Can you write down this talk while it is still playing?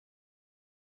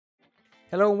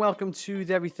Hello and welcome to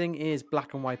the Everything is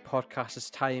Black and White podcast. It's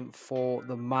time for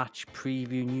the match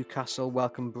preview. Newcastle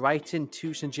welcome Brighton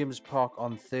to St James's Park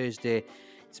on Thursday.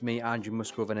 It's me, Andrew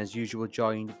Musgrove, and as usual,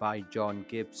 joined by John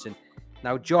Gibson.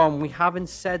 Now, John, we haven't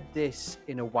said this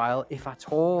in a while, if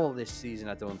at all, this season,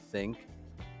 I don't think.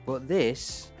 But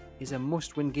this is a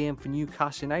must-win game for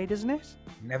Newcastle United, isn't it?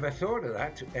 Never thought of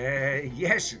that.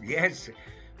 Yes.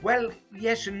 Well,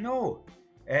 yes and no.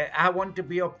 I want to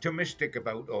be optimistic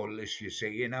about all this, you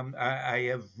see, and I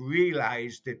have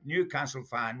realised that Newcastle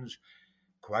fans,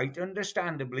 quite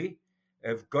understandably,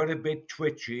 have got a bit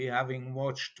twitchy having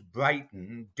watched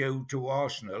Brighton do to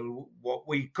Arsenal what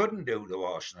we couldn't do to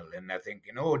Arsenal. And they're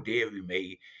thinking, oh, dearie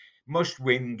me, must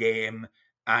win game,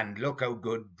 and look how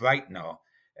good Brighton are.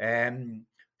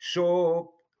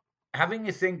 So, having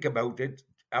a think about it,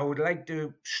 I would like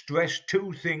to stress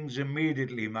two things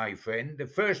immediately, my friend. The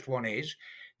first one is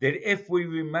that if we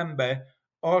remember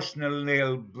Arsenal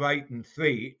nailed Brighton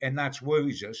 3, and that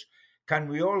worries us, can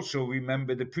we also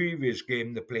remember the previous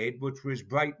game they played, which was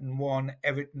Brighton 1,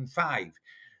 Everton 5?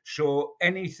 So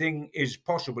anything is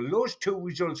possible. Those two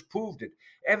results proved it.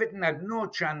 Everton had no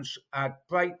chance at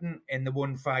Brighton and they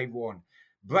won 5-1.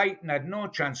 Brighton had no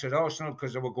chance at Arsenal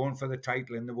because they were going for the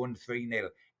title and they won 3-0.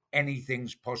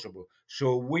 Anything's possible.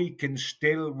 So we can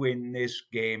still win this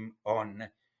game on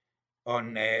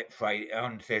Friday,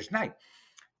 on Thursday night.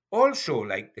 Also,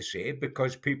 like to say,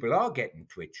 because people are getting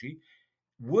twitchy,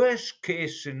 worst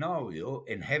case scenario,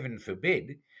 and heaven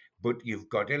forbid, but you've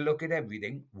got to look at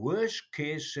everything. Worst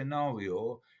case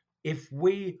scenario, if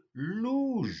we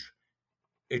lose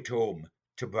at home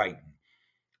to Brighton,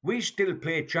 we still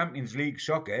play Champions League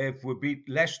soccer if we beat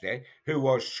Leicester, who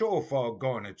are so far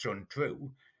gone it's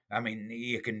untrue. I mean,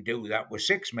 you can do that with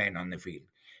 6 men on the field.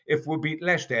 If we beat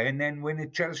Leicester and then win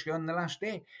at Chelsea on the last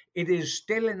day, it is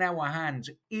still in our hands,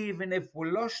 even if we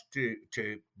lost to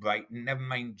Brighton, never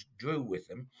mind drew with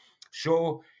them.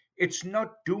 So it's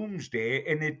not doomsday,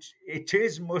 and it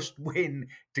is must win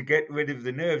to get rid of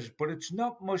the nerves, but it's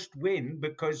not must win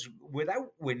because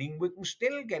without winning, we can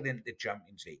still get into the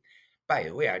Champions League. By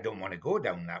the way, I don't want to go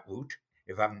down that route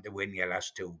if having to win your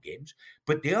last two games,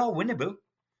 but they are winnable.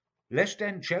 Leicester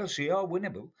and Chelsea are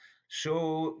winnable.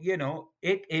 So,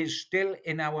 it is still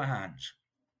in our hands.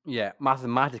 Yeah,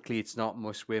 mathematically it's not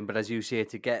must win, but as you say,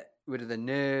 to get rid of the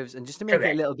nerves and just to make it a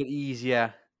Correct. little bit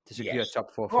easier to secure Yes.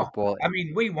 top four Oh, football. I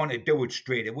mean, we want to do it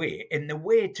straight away. And the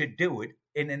way to do it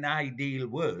in an ideal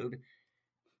world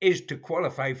is to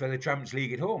qualify for the Champions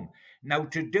League at home. Now,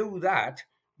 to do that,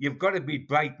 you've got to beat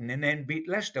Brighton and then beat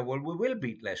Leicester. Well, we will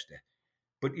beat Leicester,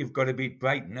 but you've got to beat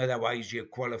Brighton. Otherwise, you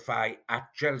qualify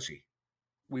at Chelsea.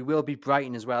 We will be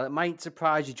Brighton as well. It might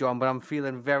surprise you, John, but I'm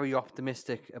feeling very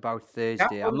optimistic about That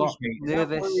Thursday. I'm worries not me. That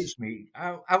nervous. worries me.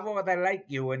 I rather like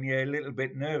you when you're a little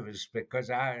bit nervous because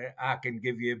I can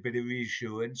give you a bit of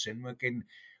reassurance and we can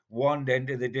wander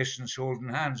into the distance holding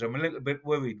hands. I'm a little bit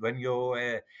worried when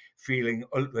you're feeling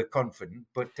ultra confident,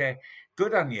 but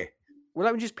good on you. Well,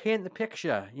 let me just paint the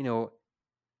picture.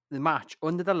 The match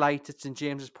under the light at St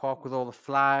James's Park with all the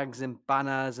flags and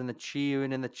banners and the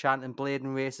cheering and the chanting,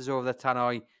 blading races over the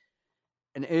tannoy.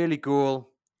 An early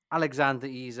goal, Alexander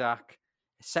Isak.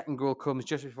 A second goal comes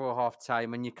just before half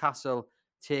time, and Newcastle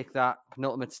take that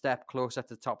penultimate step closer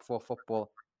to top four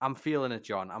football. I'm feeling it,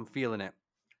 John. I'm feeling it.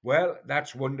 Well,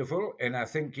 that's wonderful, and I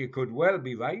think you could well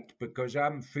be right because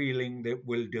I'm feeling that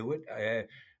we'll do it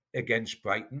against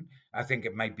Brighton. I think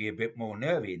it might be a bit more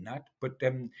nervy than that, but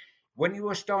when you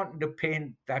were starting to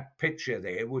paint that picture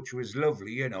there, which was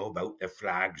lovely, about the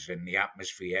flags and the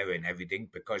atmosphere and everything,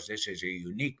 because this is a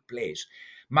unique place,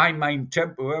 my mind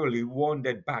temporarily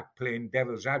wandered back playing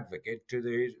devil's advocate to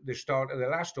the start of the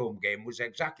last home game was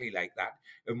exactly like that,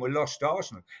 and we lost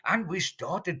Arsenal, and we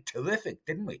started terrific,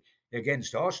 didn't we?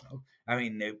 Against Arsenal. I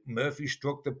mean, Murphy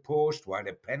struck the post, we had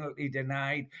a penalty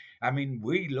denied. I mean,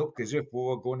 we looked as if we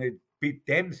were going to beat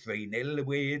them 3-0 the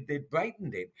way that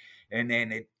Brighton did. And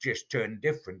then it just turned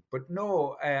different. But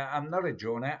no, I'm not a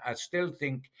Jonah. I still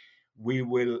think we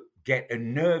will get a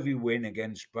nervy win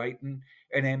against Brighton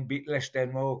and then beat Leicester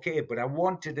and we're okay. But I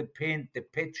wanted to paint the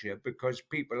picture because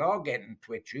people are getting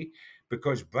twitchy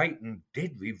because Brighton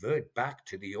did revert back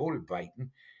to the old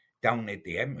Brighton down at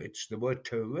the Emirates. They were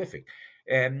terrific.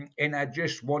 And I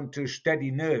just want to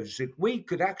steady nerves that we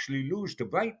could actually lose to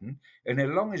Brighton. And as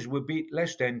long as we beat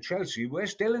Leicester and Chelsea, we're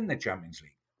still in the Champions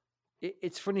League.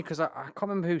 It's funny because I can't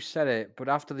remember who said it, but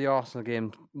after the Arsenal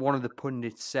game, one of the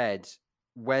pundits said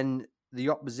when the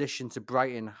opposition to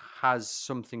Brighton has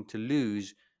something to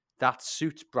lose, that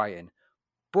suits Brighton.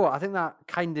 But I think that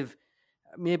kind of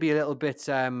maybe a little bit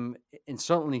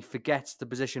insultingly forgets the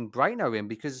position Brighton are in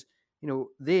because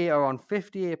they are on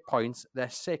 58 points. They're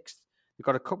sixth. They've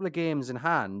got a couple of games in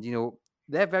hand.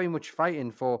 They're very much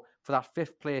fighting for that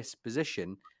fifth place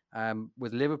position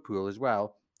with Liverpool as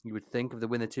well. You would think, if they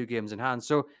win the 2 games in hand.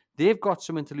 So they've got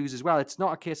something to lose as well. It's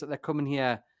not a case that they're coming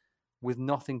here with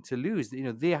nothing to lose.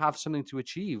 They have something to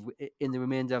achieve in the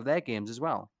remainder of their games as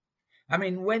well. I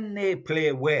mean, when they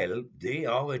play well, they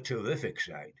are a terrific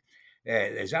side.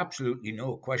 There's absolutely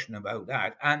no question about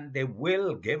that. And they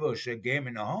will give us a game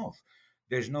and a half.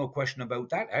 There's no question about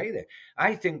that either.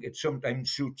 I think it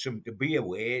sometimes suits them to be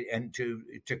away and to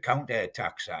counter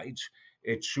attack sides.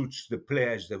 It suits the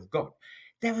players they've got.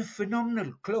 They're a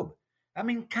phenomenal club. I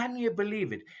mean, can you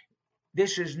believe it?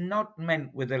 This is not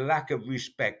meant with a lack of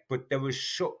respect, but there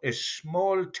was a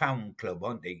small town club,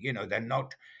 aren't they? They're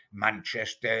not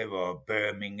Manchester or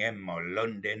Birmingham or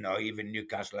London or even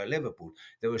Newcastle or Liverpool.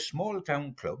 They're a small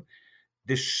town club.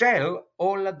 They sell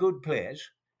all the good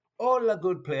players. All the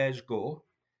good players go.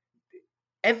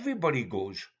 Everybody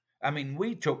goes. I mean,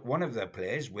 we took one of their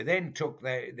players. We then took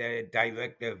their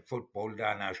director of football,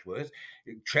 Dan Ashworth.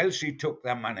 Chelsea took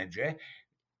their manager.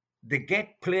 They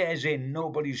get players in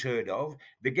nobody's heard of.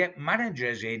 They get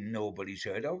managers in nobody's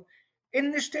heard of,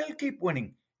 and they still keep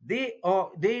winning. They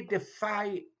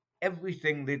defy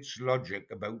everything that's logic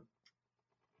about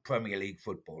Premier League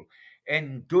football,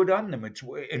 and good on them. It's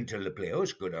until the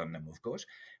playoffs. Good on them, of course.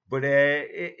 But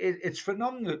it's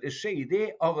phenomenal to see.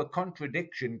 They are a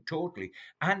contradiction totally,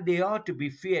 and they are to be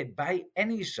feared by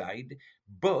any side.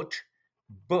 But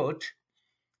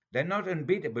they're not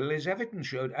unbeatable as Everton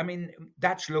showed. I mean,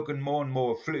 that's looking more and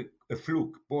more a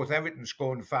fluke. Both Everton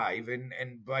scoring 5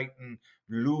 and Brighton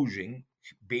losing,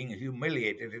 being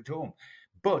humiliated at home.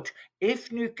 But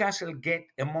if Newcastle get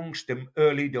amongst them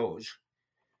early doors,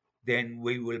 then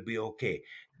we will be okay.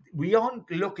 We aren't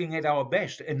looking at our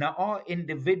best, and there are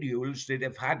individuals that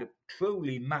have had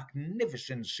truly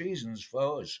magnificent seasons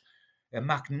for us. A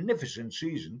magnificent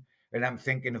season. And I'm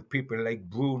thinking of people like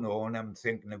Bruno, and I'm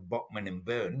thinking of Botman and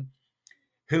Byrne,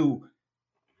 who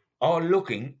are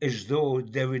looking as though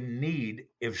they're in need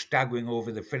of staggering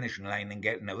over the finishing line and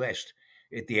getting a rest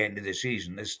at the end of the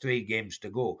season. There's 3 games to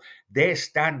go. Their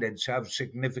standards have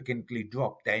significantly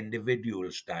dropped, their individual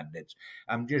standards.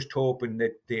 I'm just hoping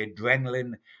that the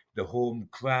adrenaline, the home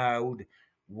crowd,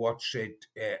 what's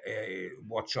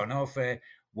on offer,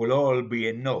 will all be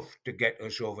enough to get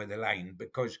us over the line,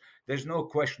 because there's no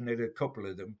question that a couple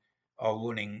of them are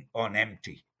running on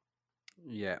empty.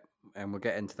 Yeah, and we'll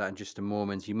get into that in just a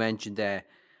moment. You mentioned there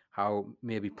how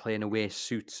maybe playing away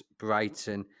suits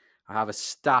Brighton. I have a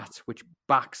stat which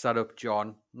backs that up,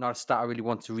 John. Not a stat I really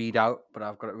want to read out, but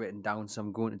I've got it written down, so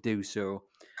I'm going to do so.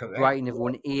 Correct? Brighton have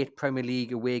won 8 Premier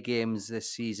League away games this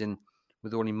season,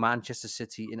 with only Manchester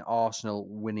City and Arsenal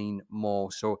winning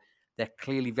more. So they're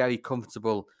clearly very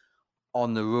comfortable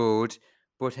on the road.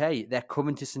 But hey, they're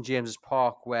coming to St James's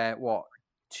Park, where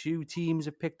 2 teams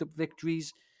have picked up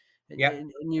victories Yeah.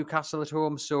 in Newcastle at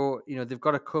home. So they've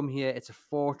got to come here. It's a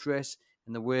fortress.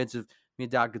 In the words of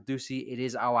Midad Gadusi, it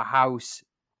is our house.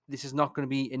 This is not going to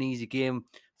be an easy game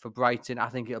for Brighton. I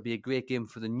think it'll be a great game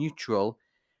for the neutral.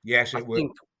 Yes, I it will.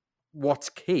 think what's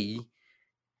key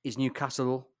is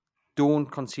Newcastle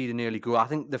don't concede an early goal. I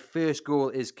think the first goal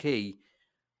is key,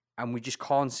 and we just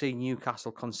can't see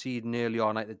Newcastle conceding early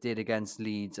on like they did against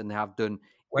Leeds and they have done in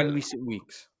Well, recent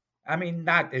weeks. I mean,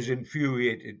 that has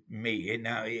infuriated me.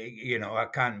 Now, I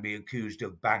can't be accused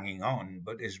of banging on,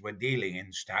 but as we're dealing in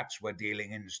stats, we're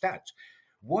dealing in stats.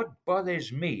 What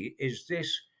bothers me is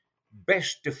this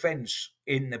best defence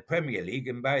in the Premier League.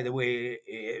 And by the way,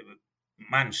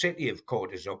 Man City have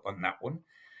caught us up on that one.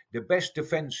 The best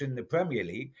defence in the Premier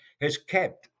League has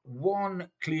kept 1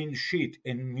 clean sheet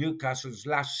in Newcastle's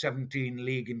last 17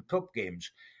 league and cup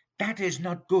games. That is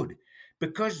not good,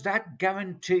 because that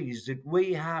guarantees that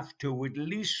we have to at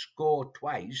least score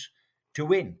twice to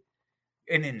win.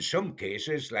 And in some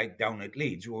cases, like down at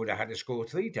Leeds, we would have had to score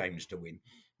 3 times to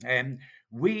win.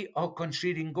 We are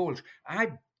conceding goals.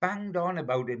 I banged on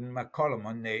about it in my column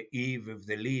on the eve of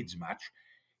the Leeds match.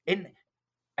 And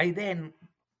I then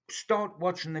start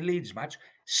watching the Leeds match.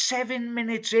 7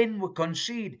 minutes in, we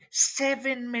concede.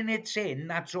 7 minutes in,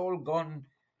 that's all gone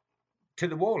to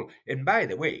the wall. And by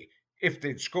the way, if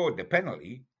they'd scored the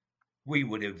penalty, we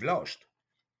would have lost.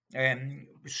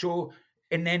 So,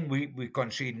 and then we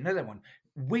concede another one.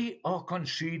 We are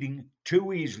conceding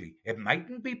too easily. It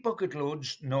mightn't be bucket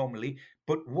loads normally,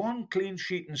 but 1 clean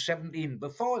sheet in 17.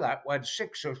 Before that, we had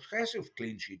 6 successive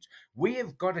clean sheets. We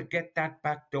have got to get that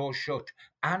back door shut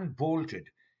and bolted,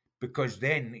 because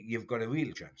then you've got a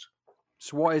real chance.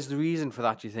 So what is the reason for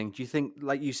that, do you think? Do you think,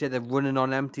 like you said, they're running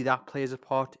on empty, that plays a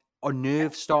part are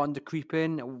nerves starting to creep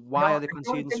in? Why No, are they I don't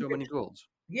conceding think so many it's. goals?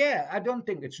 Yeah, I don't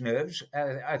think it's nerves.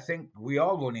 I think we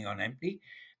are running on empty.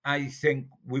 I think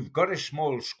we've got a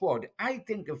small squad. I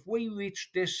think if we reach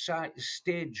this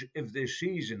stage of the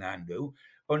season, Andrew,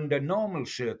 under normal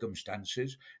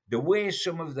circumstances, the way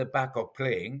some of the back are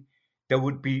playing, there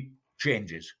would be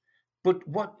changes. But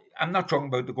what I'm not talking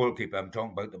about the goalkeeper, I'm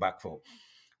talking about the back four.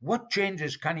 What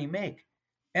changes can he make?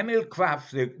 Emil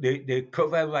Kraft, the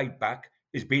cover right back,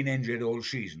 has been injured all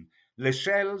season.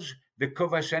 Lascelles, the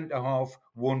cover centre half,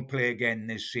 won't play again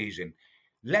this season.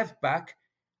 Left back,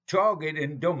 Target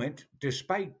and Dummett,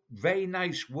 despite very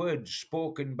nice words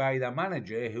spoken by the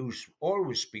manager, who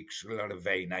always speaks a lot of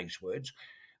very nice words,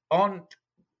 aren't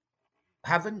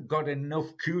haven't got enough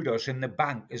kudos in the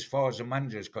bank as far as the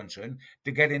manager is concerned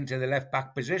to get into the left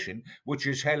back position, which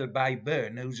is held by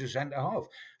Byrne, who's a centre half.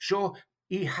 So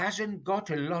he hasn't got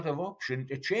a lot of option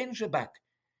to change the back.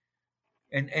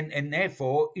 And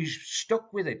therefore he's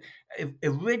stuck with it.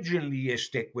 Originally, you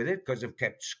stick with it because they've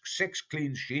kept 6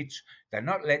 clean sheets. They're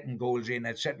not letting goals in,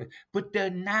 etc. But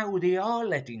they are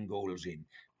letting goals in.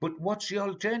 But what's the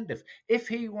alternative? If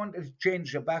he wanted to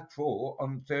change the back four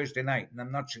on Thursday night, and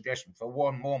I'm not suggesting for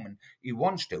one moment he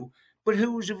wants to, but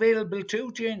who's available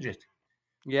to change it?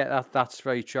 Yeah, that's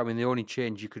very true. I mean, the only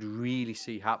change you could really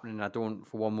see happening, I don't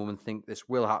for one moment think this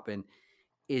will happen,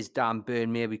 is Dan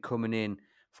Burn maybe coming in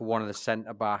for one of the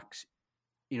centre backs.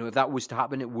 If that was to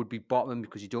happen, it would be Botman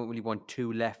because you don't really want two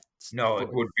No, it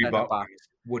left-footed would be centre Botman. backs.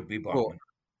 Would be But Botman.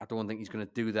 I don't think he's going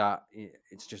to do that.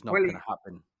 It's just not Well, going to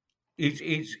happen.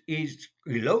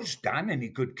 he loves Dan and he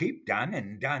could keep Dan,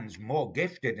 and Dan's more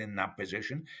gifted in that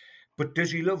position. But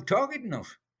does he love Target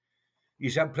enough?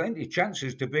 He's had plenty of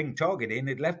chances to bring Target in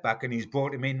at left back, and he's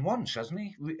brought him in once, hasn't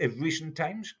he? Of recent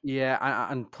times. Yeah,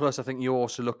 and plus I think you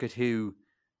also look at who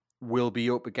will be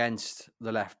up against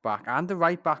the left back and the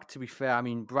right back. To be fair, I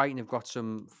mean Brighton have got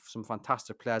some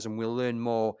fantastic players, and we'll learn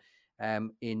more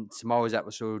in tomorrow's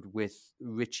episode with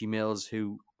Richie Mills,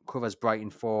 who covers Brighton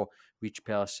for Reach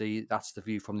PLC. That's the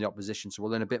view from the opposition, so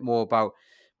we'll learn a bit more about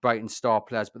Brighton star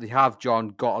players. But they have, John,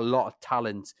 got a lot of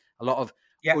talent, a lot of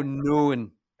Yeah,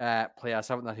 unknown players,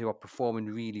 haven't they, who are performing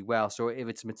really well. So if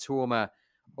it's Matoma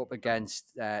up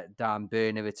against Dan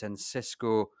Burn, if it's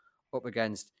Cisco up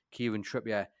against Kieran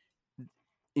Trippier,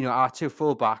 our two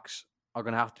fullbacks are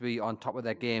going to have to be on top of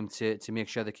their game to make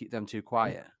sure they keep them too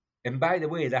quiet. and by the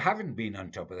way, they haven't been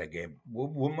on top of their game.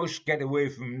 We must get away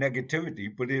from negativity,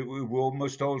 but we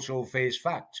must also face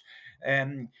facts.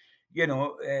 Um,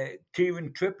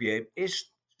 Kieran Trippier, his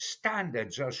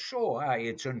standards are so high,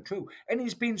 it's untrue. And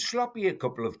he's been sloppy a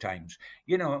couple of times.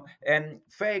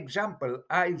 For example,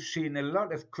 I've seen a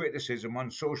lot of criticism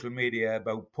on social media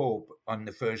about Pope on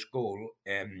the first goal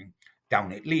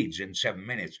down at Leeds in 7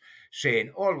 minutes,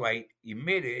 saying, all right, he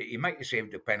might have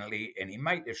saved the penalty and he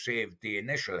might have saved the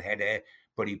initial header,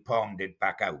 but he palmed it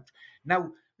back out.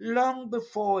 Now, long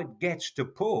before it gets to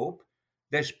Pope,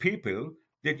 there's people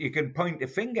that you can point a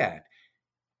finger at.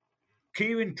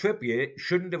 Kieran Trippier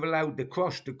shouldn't have allowed the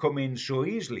cross to come in so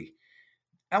easily.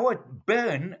 Our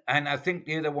Byrne, and I think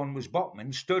the other one was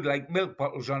Botman, stood like milk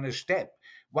bottles on a step,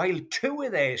 while two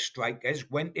of their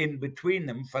strikers went in between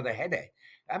them for the header.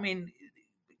 I mean,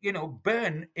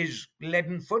 Byrne is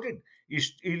leaden-footed.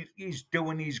 He's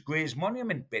doing his Grey's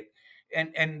Monument bit,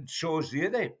 and so's the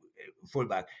other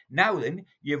fullback. Now then,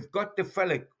 you've got the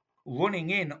fella running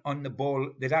in on the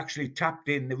ball that actually tapped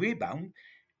in the rebound,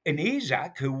 and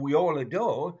Isak, who we all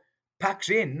adore, packs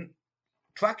in,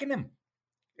 tracking him,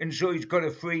 and so he's got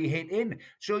a free hit in.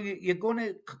 So you're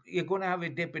gonna have a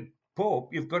dip at Pope.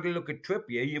 You've got to look at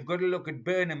Trippier. You've got to look at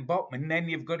Byrne and Botman. Then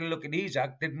you've got to look at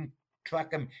Isak. Didn't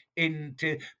track him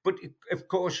into, but of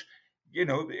course,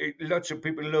 lots of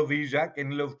people love Isak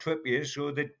and love Trippier,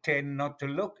 so they tend not to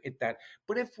look at that.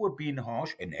 But if we're being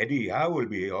harsh, and Eddie Howe will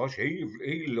be harsh,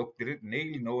 he looked at it and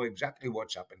he'll know exactly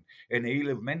what's happened, and he'll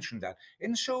have mentioned that,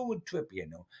 and so would Trippier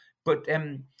know. But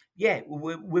yeah,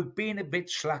 we've been a bit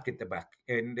slack at the back,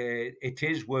 and it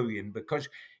is worrying because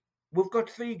we've got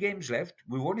 3 games left.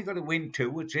 We've only got to win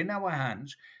 2. It's in our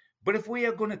hands. But if we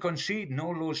are going to concede in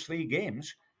all those 3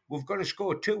 games, we've got to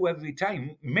score 2 every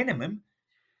time, minimum,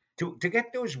 to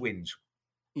get those wins.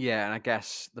 Yeah, and I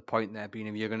guess the point there being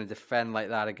if you're going to defend like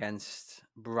that against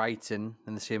Brighton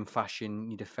in the same fashion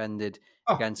you defended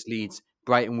Oh, against Leeds,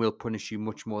 Brighton will punish you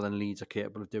much more than Leeds are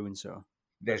capable of doing so.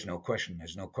 there's no question.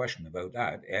 There's no question about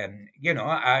that. And,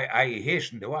 I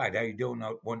hasten to add, I do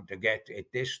not want to get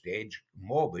at this stage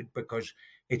morbid because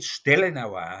it's still in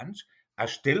our hands. I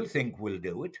still think we'll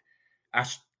do it. I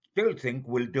still think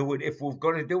we'll do it if we've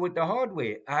got to do it the hard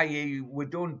way, i.e., we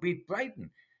don't beat Brighton.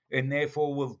 and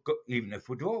therefore we've got, even if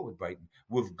we draw with Brighton,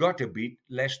 we've got to beat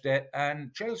Leicester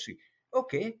and Chelsea.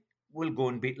 Okay, we'll go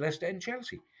and beat Leicester and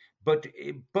Chelsea, but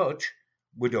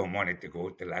we don't want it to go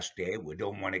to the last day. We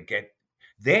don't want to get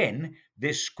then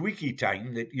this squeaky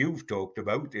time that you've talked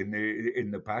about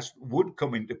in the past would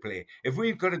come into play. If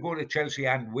we've got to go to Chelsea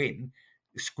and win,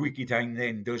 squeaky time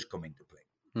then does come into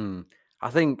play. I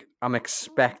think I'm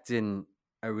expecting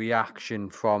a reaction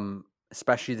from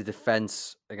especially the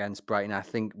defence against Brighton. I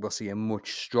think we'll see a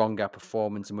much stronger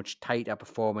performance, a much tighter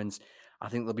performance. I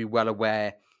think they'll be well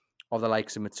aware of the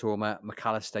likes of Matoma,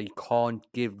 McAllister. You can't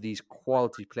give these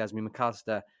quality players. I mean,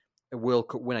 McAllister, a World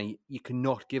Cup winner, you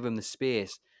cannot give him the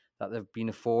space that they've been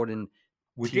affording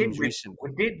We did teams with recently.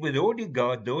 we did with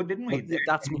Odegaard though, didn't we? Well,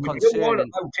 that's And my we knew all concern.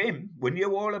 about him. We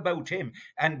knew all about him,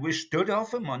 and we stood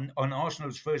off him on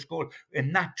Arsenal's first goal,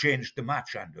 and that changed the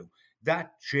match, Andrew.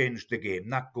 That changed the game.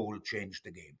 That goal changed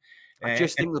the game. I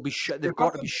just And think they've stood got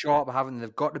off to be him. sharper, haven't they?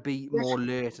 They've got to be Yes, more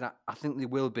alert, and I think they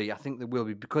will be. I think they will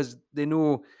be because they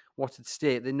know what's at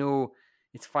stake. They know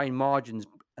it's fine margins,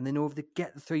 and they know if they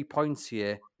get the 3 points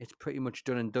here, it's pretty much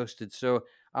done and dusted. So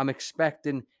I'm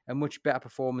expecting a much better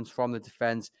performance from the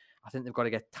defence. I think they've got to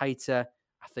get tighter.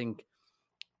 I think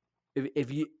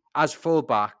if you, as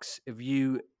fullbacks, if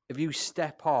you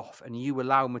step off and you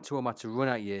allow Matoma to run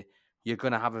at you, you're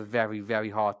going to have a very, very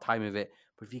hard time of it.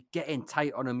 But if you get in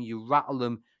tight on him, you rattle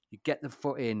him, you get the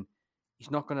foot in,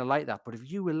 he's not going to like that. But if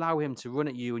you allow him to run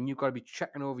at you and you've got to be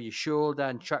checking over your shoulder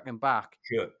and checking back,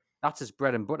 sure, that's his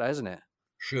bread and butter, isn't it?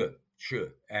 sure.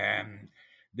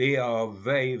 They are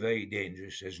very, very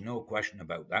dangerous. There's no question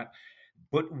about that.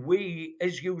 But we,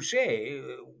 as you say,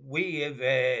 we've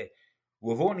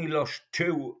only lost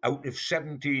 2 out of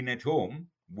 17 at home.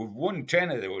 We've won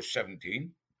 10 of those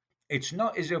 17. It's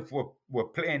not as if we're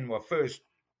playing our first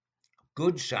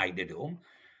good side at home.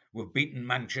 We've beaten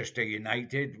Manchester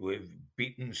United. We've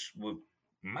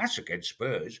massacred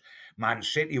Spurs. Man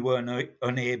City were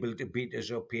unable to beat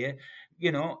us up here.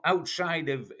 Outside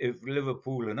of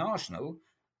Liverpool and Arsenal,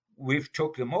 we've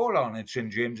took them all on at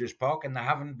St James's Park, and they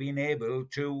haven't been able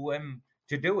to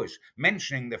do us.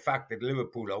 Mentioning the fact that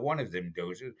Liverpool are one of them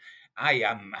does it, I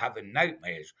am having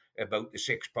nightmares about the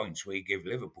 6 points we give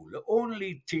Liverpool, the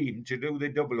only team to do the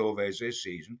double overs this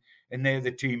season, and they're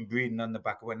the team breathing on the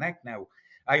back of our neck now.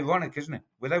 Ironic, isn't it?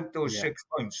 Without those Yeah. 6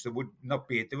 points, they would not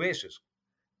be at the races.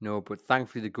 No, but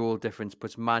thankfully the goal difference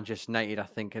puts Manchester United, I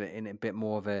think, in a bit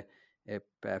more of a Oh, it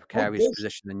precarious does.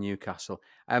 position than Newcastle.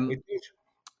 It does.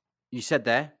 You said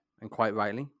there, and quite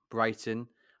rightly, Brighton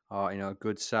are a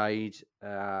good side.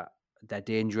 They're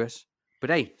dangerous, but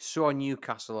hey, so are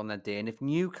Newcastle on their day. And if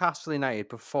Newcastle United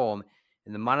perform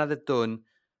in the manner they've done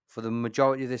for the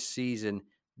majority of this season,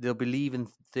 they'll be leaving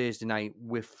Thursday night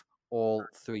with all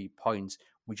 3 points.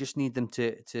 We just need them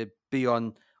to be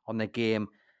on their game.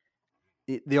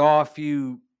 There are a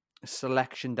few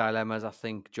selection dilemmas, I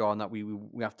think, John, that we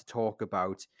have to talk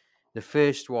about. The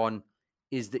first one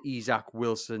is the Isak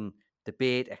Wilson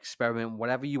debate, experiment,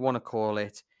 whatever you want to call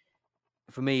it.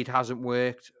 For me, it hasn't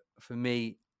worked. For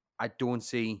me, I don't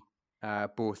see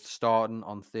both starting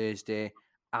on Thursday.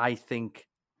 I think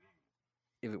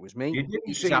if it was me, You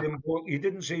didn't see Isak. them both. You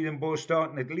didn't see them both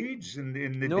starting at Leeds in the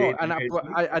No, day. and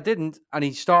I didn't, and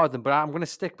he started them. But I'm going to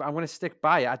stick. I'm going to stick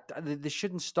by it. They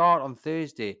shouldn't start on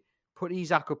Thursday. Put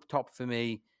Isak up top for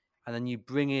me, and then you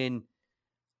bring in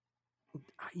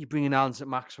Alan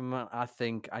Saint-Maximin, I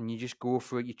think, and you just go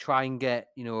for it. You try and get,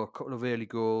 a couple of early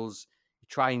goals. You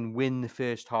try and win the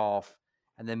first half,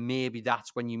 and then maybe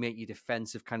that's when you make your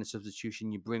defensive kind of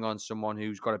substitution. You bring on someone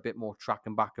who's got a bit more track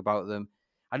and back about them,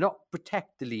 and not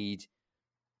protect the lead,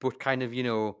 but kind of,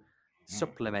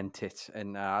 supplement it.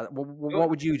 And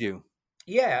what would you do?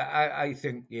 Yeah, I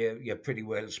think you're pretty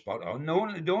well spot on.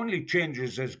 The only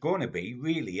changes there's going to be,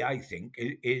 really, I think,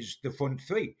 is the front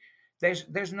three.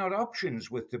 There's not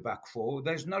options with the back four.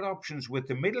 There's not options with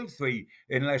the middle three,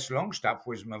 unless Longstaff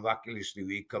was miraculously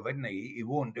recovered, and he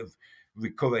won't have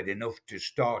recovered enough to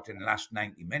start in the last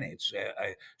 90 minutes.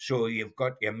 So you've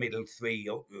got your middle three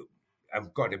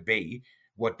have got to be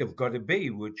what they've got to be,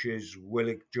 which is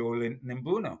Willock, Joe Linton, and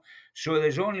Bruno. So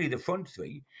there's only the front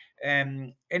three.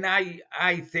 And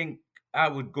I think I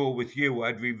would go with you.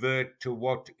 I'd revert to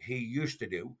what he used to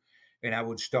do, and I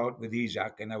would start with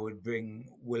Isak, and I would bring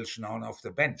Wilson on off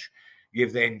the bench.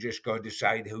 You've then just got to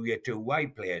decide who your two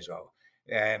wide players are,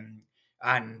 and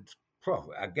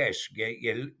I guess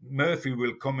Murphy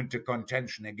will come into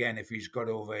contention again if he's got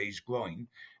over his groin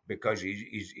because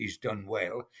he's done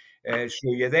well.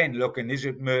 So you're then looking: is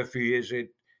it Murphy? Is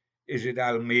it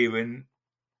Almiron?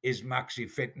 Is Maxi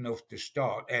fit enough to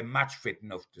start? Match fit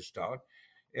enough to start?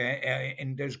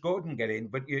 and does Gordon get in?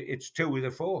 But it's 2 of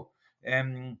the 4.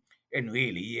 And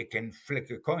really, you can flick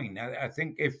a coin. I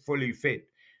think if fully fit,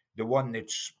 the one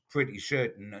that's pretty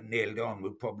certain and nailed on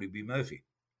would probably be Murphy.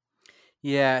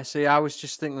 Yeah, see, I was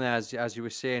just thinking as you were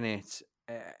saying it,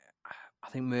 I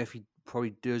think Murphy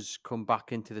probably does come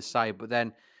back into the side, but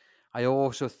then I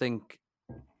also think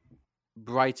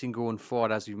Brighton going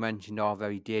forward, as you mentioned, are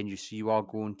very dangerous. So you are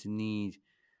going to need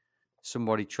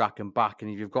somebody tracking back,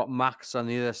 and if you've got Max on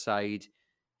the other side,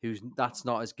 that's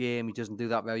not his game. He doesn't do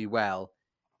that very well.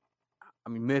 I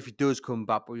mean, Murphy does come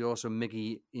back, but also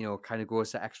Miggy, kind of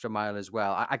goes the extra mile as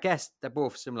well. I guess they're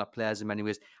both similar players in many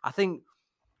ways. I think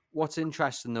what's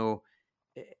interesting though,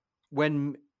 eh,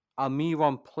 when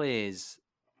Almiron plays,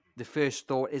 the first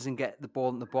thought isn't get the ball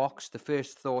in the box. The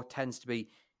first thought tends to be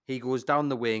he goes down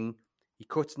the wing, he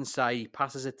cuts inside, he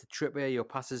passes it to Trippier or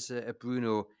passes it to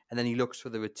Bruno, and then he looks for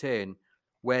the return.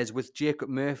 Whereas with Jacob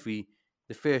Murphy,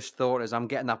 the first thought is I'm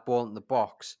getting that ball in the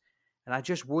box. And I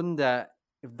just wonder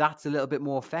if that's a little bit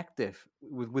more effective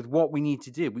with what we need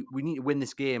to do. We need to win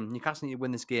this game. Newcastle need to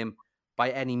win this game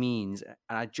by any means.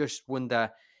 And I just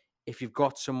wonder if you've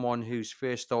got someone whose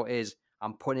first thought is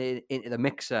I'm putting it into the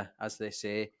mixer, as they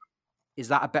say, is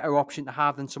that a better option to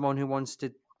have than someone who wants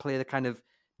to play the kind of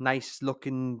nice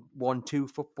looking 1-2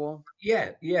 football?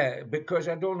 Yeah, because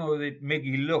I don't know that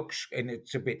Miggy looks, and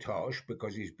it's a bit harsh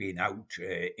because he's been out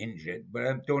injured, but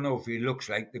I don't know if he looks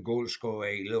like the goal scorer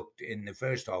he looked in the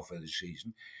first half of the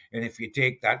season. And if you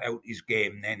take that out his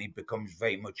game, then he becomes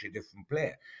very much a different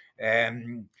player.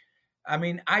 Um, I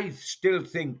mean, I still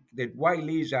think that while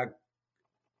Isak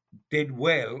did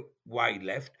well wide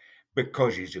left,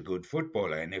 because he's a good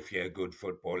footballer, and if you're a good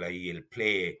footballer, you'll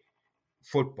play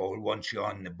football once you're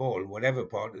on the ball, whatever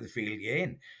part of the field you're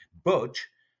in. But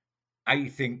I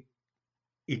think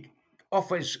it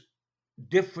offers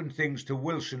different things to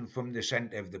Wilson from the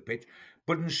centre of the pitch,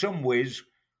 but in some ways,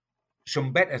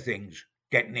 some better things.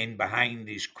 Getting in behind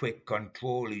his quick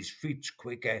control, his feet's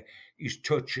quicker, his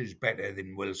touch is better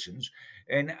than Wilson's.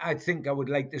 And I think I would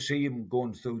like to see him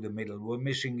going through the middle. We're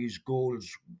missing his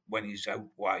goals when he's out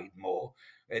wide more.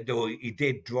 Though he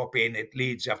did drop in at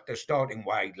Leeds after starting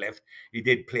wide left. He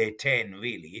did play 10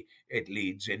 really at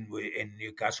Leeds, and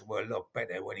Newcastle were a lot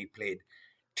better when he played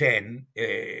 10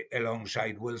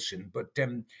 alongside Wilson. But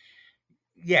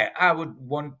yeah, I would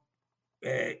want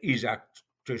Isak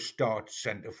to start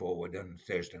centre forward on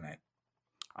Thursday night.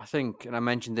 I think, and I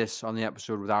mentioned this on the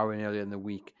episode with Aaron earlier in the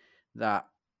week, that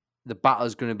the battle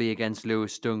is going to be against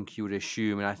Lewis Dunk, you would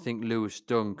assume. And I think Lewis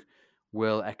Dunk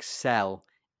will excel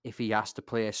if he has to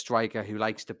play a striker who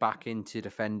likes to back into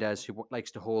defenders, who likes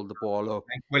to hold the ball up,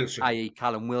 Like Wilson. i.e.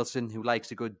 Callum Wilson, who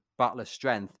likes a good battle of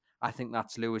strength. I think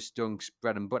that's Lewis Dunk's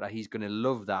bread and butter. He's going to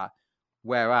love that.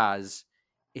 Whereas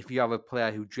if you have a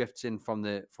player who drifts in from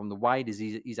the wide, as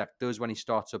Isak does when he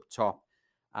starts up top,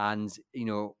 and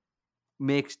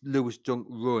makes Lewis Dunk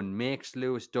run, makes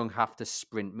Lewis Dunk have to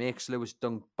sprint, makes Lewis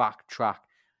Dunk backtrack,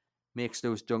 makes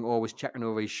Lewis Dunk always checking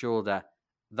over his shoulder.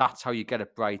 That's how you get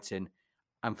at Brighton.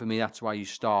 And for me, that's why you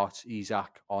start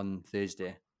Isak on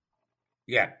Thursday.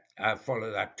 Yeah, I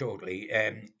follow that totally.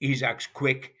 Isak's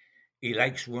quick. He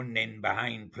likes running in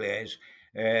behind players.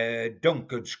 Dunk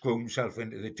could screw himself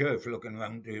into the turf looking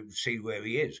around to see where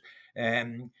he is.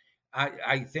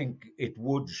 I think it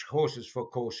would, horses for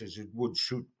courses, it would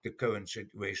suit the current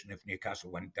situation if Newcastle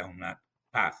went down that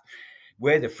path.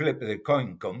 Where the flip of the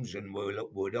coin comes, and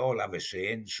we'll all have a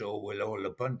say, and so will all the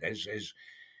punters, is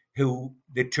who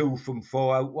the 2 from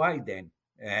 4 out wide then.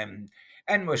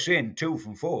 And we're saying 2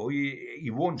 from 4,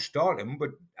 you won't start him,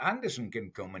 but Anderson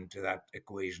can come into that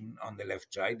equation on the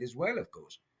left side as well, of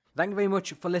course. Thank you very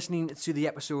much for listening to the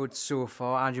episode so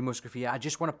far. Andrew Musgrave here. I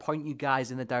just want to point you guys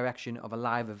in the direction of a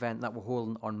live event that we're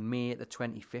holding on May the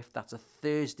 25th. That's a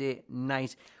Thursday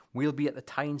night. We'll be at the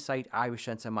Tyneside Irish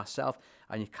Centre, myself,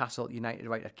 our Newcastle United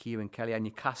writer Kieran Kelly, our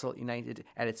Newcastle United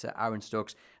editor Aaron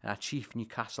Stokes, and our chief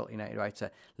Newcastle United writer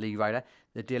Lee Ryder.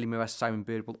 The Daily Mirror Simon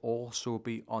Bird will also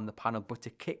be on the panel. But to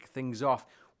kick things off,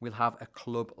 we'll have a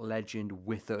club legend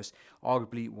with us.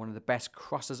 Arguably one of the best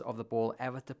crossers of the ball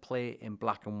ever to play in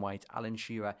black and white. Alan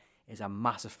Shearer is a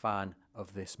massive fan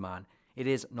of this man. It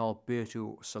is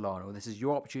Norberto Solano. This is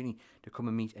your opportunity to come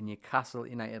and meet a Newcastle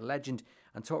United legend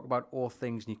and talk about all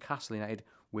things Newcastle United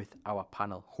with our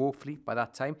panel. Hopefully, by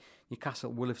that time,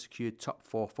 Newcastle will have secured top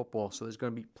 4 football, so there's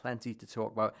going to be plenty to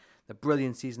talk about. The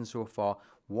brilliant season so far,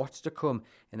 what's to come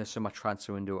in the summer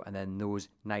transfer window, and then those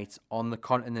nights on the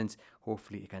continent,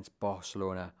 hopefully against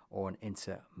Barcelona or an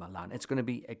Inter Milan. It's going to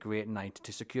be a great night.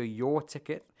 To secure your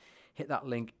ticket, hit that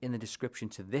link in the description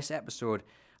to this episode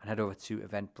and head over to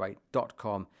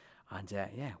eventbrite.com And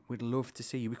yeah, we'd love to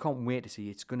see you. We can't wait to see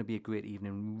you. It's going to be a great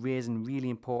evening, raising really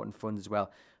important funds as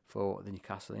well for the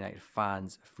Newcastle United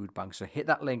Fans Food Bank. So hit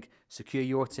that link, secure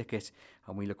your ticket,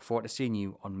 and we look forward to seeing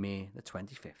you on May the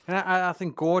 25th. And I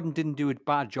think Gordon didn't do a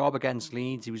bad job against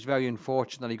Leeds. He was very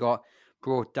unfortunate that he got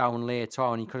brought down later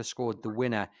on. He could have scored the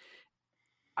winner.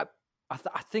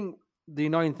 I think the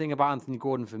annoying thing about Anthony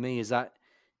Gordon for me is that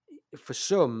for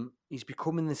some, he's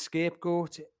becoming the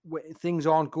scapegoat. Things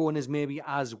aren't going as maybe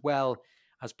as well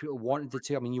as people wanted it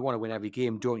to. I mean, you want to win every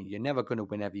game, don't you? You're never going to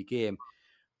win every game.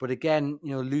 But again,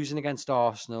 losing against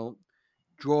Arsenal,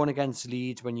 drawn against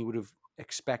Leeds when you would have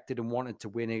expected and wanted to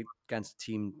win against a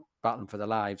team battling for their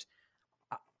lives.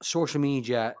 Social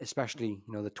media, especially,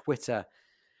 the Twitter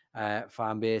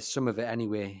fan base, some of it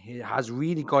anyway, it has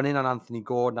really gone in on Anthony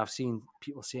Gordon. I've seen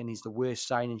people saying he's the worst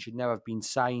signing, should never have been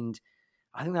signed.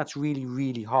 I think that's really,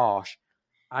 really harsh.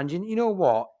 And you know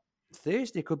what?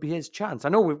 Thursday could be his chance. I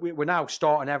know we're now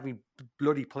starting every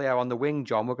bloody player on the wing,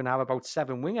 John. We're going to have about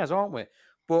 7 wingers, aren't we?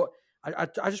 But I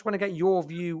just want to get your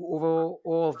view,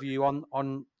 overall view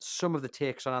on some of the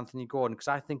takes on Anthony Gordon, because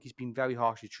I think he's been very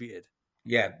harshly treated.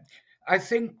 Yeah, I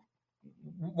think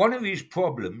one of his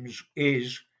problems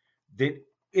is that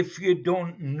if you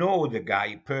don't know the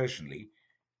guy personally,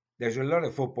 there's a lot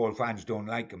of football fans don't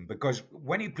like him because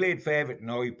when he played for Everton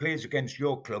or he plays against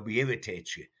your club, he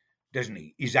irritates you, doesn't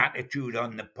he? His attitude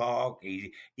on the park,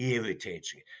 he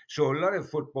irritates you. So a lot of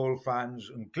football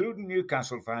fans, including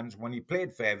Newcastle fans, when he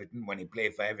played for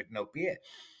Everton up here,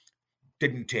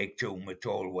 didn't take to him at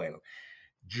all well.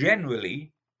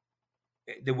 Generally,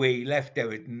 the way he left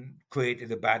Everton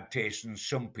created a bad taste in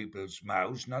some people's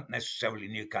mouths, not necessarily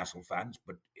Newcastle fans,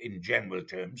 but in general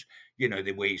terms,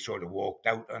 the way he sort of walked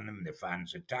out on them, the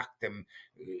fans attacked him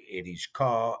in his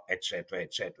car, etc.,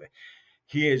 etc.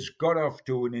 He has got off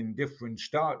to an indifferent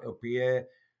start up here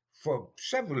for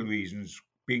several reasons.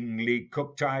 Being League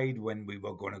Cup tied when we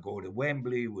were going to go to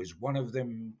Wembley was one of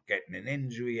them, getting an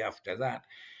injury after that.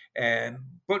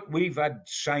 But we've had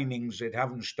signings that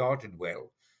haven't started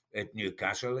well at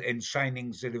Newcastle and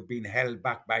signings that have been held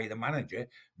back by the manager.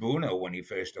 Bruno, when he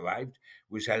first arrived,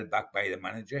 was held back by the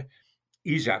manager.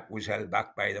 Isak was held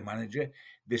back by the manager.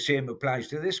 The same applies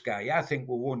to this guy. I think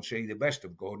we won't see the best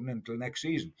of Gordon until next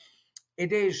season.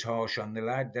 It is harsh on the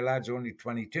lad. The lad's only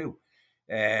 22.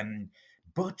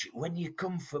 But when you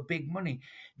come for big money,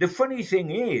 the funny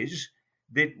thing is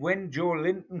that when Joe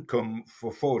Linton come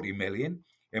for 40 million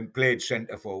and played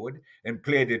centre forward and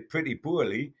played it pretty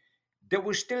poorly, there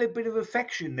was still a bit of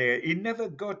affection there. He never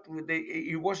got,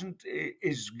 he wasn't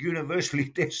as universally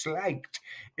disliked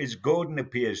as Gordon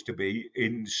appears to be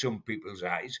in some people's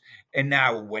eyes. And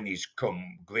now, when he's come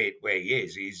great where he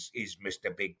is, he's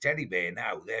Mr. Big Teddy Bear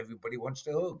now that everybody wants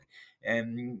to hug.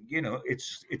 And,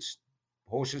 it's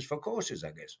horses for courses,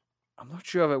 I guess. I'm not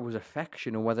sure if it was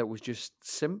affection or whether it was just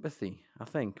sympathy. I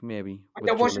think maybe But with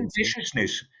there Joe wasn't Linton.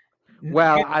 viciousness.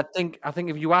 Well, I think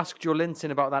if you ask Joe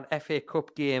Linton about that FA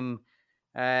Cup game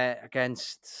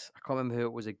against, I can't remember who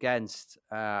it was against,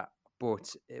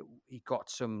 but he got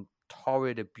some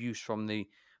torrid abuse from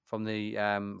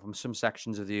from some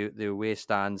sections of the away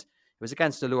stands. It was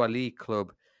against the lower league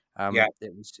club. Yeah.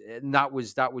 It was, and that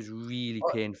was really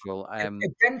painful.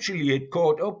 Eventually, it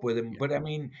caught up with him, Yeah. but I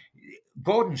mean,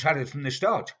 Gordon's had it from the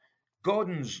start.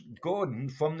 Gordon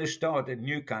from the start at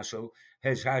Newcastle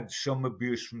has had some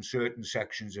abuse from certain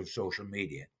sections of social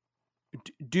media.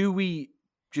 Do we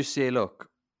just say, look,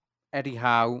 Eddie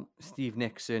Howe, Steve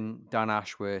Nixon, Dan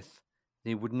Ashworth,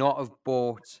 they would not have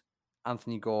bought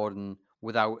Anthony Gordon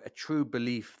without a true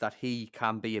belief that he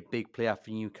can be a big player for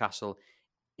Newcastle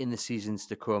in the seasons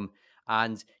to come.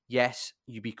 And yes,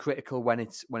 you be critical when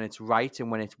it's right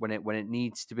and when it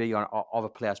needs to be on of a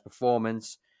player's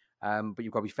performance. But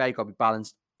you've got to be fair, you've got to be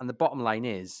balanced. And the bottom line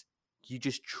is, you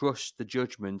just trust the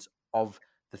judgment of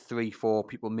the 3-4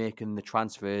 people making the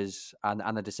transfers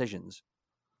and the decisions.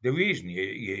 The reason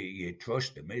you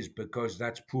trust him is because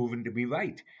that's proven to be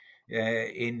right.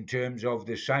 In terms of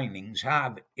the signings,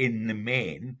 have in the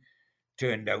main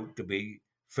turned out to be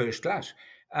first class.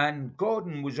 And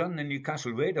Gordon was on the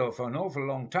Newcastle radar for an awful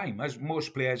long time, as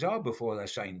most players are before they're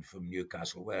signed from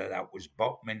Newcastle, whether that was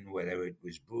Botman, whether it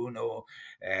was Bruno,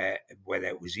 whether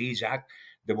it was Isak.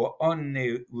 They were on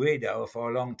the radar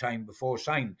for a long time before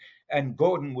signing. And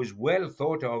Gordon was well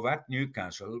thought of at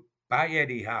Newcastle by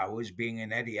Eddie Howe as being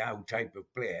an Eddie Howe type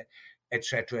of player,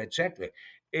 etc., etc.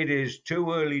 It is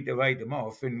too early to write him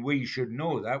off, and we should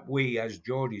know that. We, as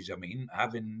Geordies,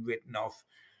 having written off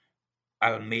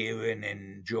Almiron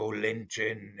and Joe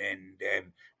Linton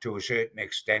and to a certain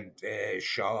extent,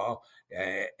 Shaw,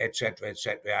 etc.,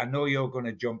 etc. I know you're going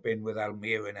to jump in with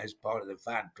Almiron as part of the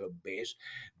fan club base,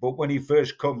 but when he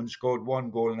first come and scored one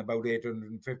goal in about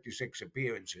 856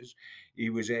 appearances, he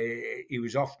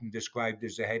was often described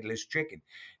as the headless chicken.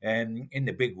 In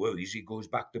the big worries, he goes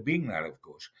back to being that, of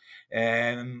course.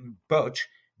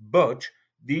 But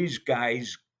these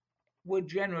guys were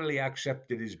generally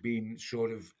accepted as being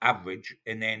sort of average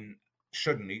and then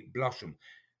suddenly blossom.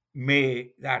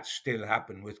 May that still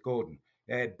happen with Gordon?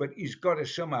 But he's got to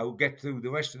somehow get through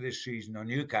the rest of this season, or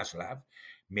Newcastle have.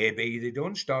 Maybe they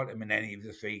don't start him in any of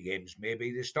the 3 games.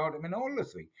 Maybe they start him in all the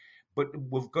 3. But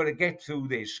we've got to get through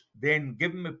this, then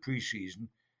give him a pre-season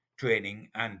training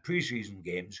and pre-season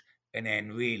games, and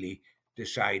then really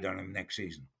decide on him next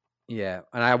season. Yeah,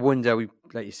 and I wonder,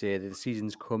 like you say, the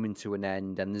season's coming to an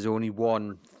end, and there's only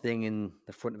one thing in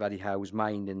the front of Eddie Howe's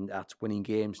mind, and that's winning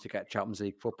games to get Champions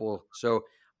League football. So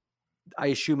I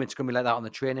assume it's going to be like that on the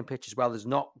training pitch as well. There's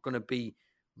not going to be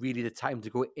really the time to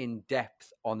go in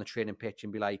depth on the training pitch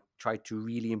and be like, try to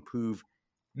really improve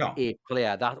No, a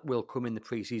player. That will come in the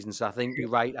preseason. So I think you're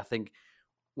right. I think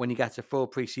when he gets a full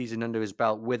preseason under his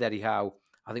belt with Eddie Howe,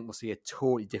 I think we'll see a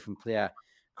totally different player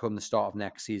come the start of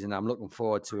next season. I'm looking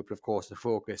forward to it, but of course the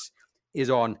focus is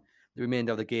on the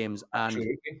remainder of the games and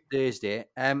absolutely. Thursday.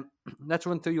 Let's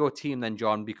run through your team then,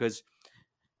 John, because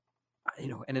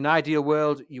in an ideal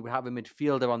world, you would have a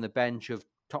midfielder on the bench of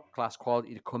top class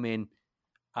quality to come in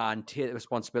and take the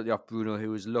responsibility off Bruno,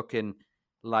 who is looking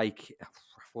like a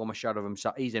former shadow of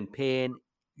himself. He's in pain.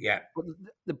 Yeah. But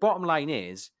the bottom line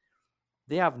is,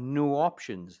 they have no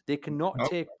options. They cannot No.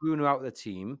 take Bruno out of the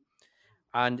team.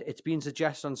 And it's been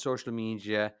suggested on social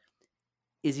media,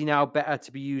 is he now better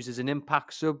to be used as an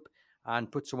impact sub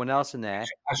and put someone else in there?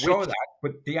 I saw that,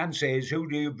 but the answer is, who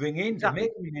do you bring in to Exactly.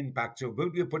 make him an impact sub?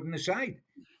 Who do you put in the side?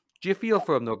 Do you feel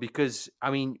for him, though? Because,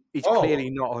 he's Oh, clearly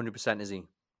not 100%, is he?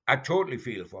 I totally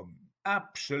feel for him.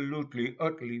 Absolutely,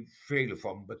 utterly feel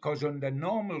for him, because under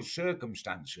normal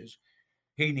circumstances,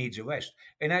 he needs a rest.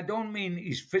 And I don't mean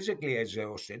he's physically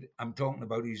exhausted. I'm talking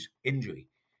about his injury.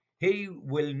 He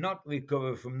will not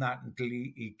recover from that until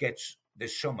he gets the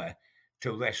summer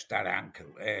to rest that ankle.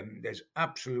 There's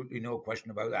absolutely no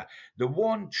question about that. The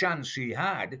one chance he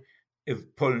had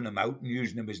of pulling him out and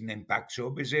using him as an impact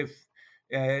sub is if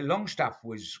Longstaff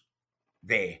was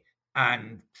there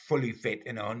and fully fit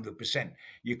and 100%.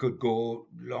 You could go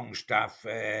Longstaff,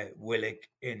 Willock,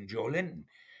 and Joe Linton.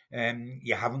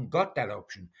 You haven't got that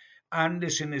option.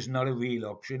 Anderson is not a real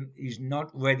option. He's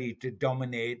not ready to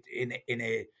dominate in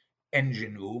a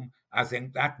engine room. I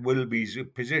think that will be his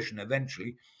position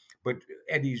eventually. But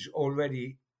Eddie's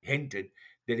already hinted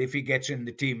that if he gets in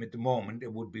the team at the moment,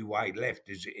 it would be wide left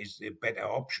is the better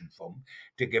option for him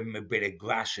to give him a bit of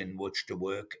grass in which to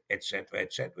work, etc.,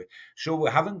 etc. So we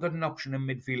haven't got an option in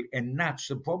midfield, and that's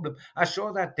the problem. I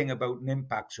saw that thing about an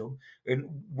impact sub, and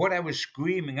what I was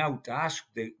screaming out to ask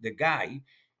the guy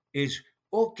is,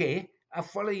 okay, I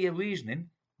follow your reasoning,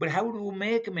 but how do we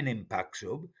make him an impact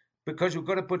sub? Because we've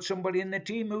got to put somebody in the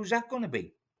team. Who's that going to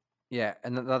be? Yeah,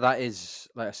 and that is,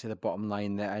 like I say, the bottom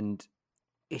line there. And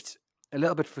it's a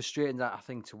little bit frustrating, that I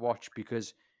think, to watch,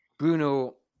 because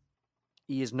Bruno,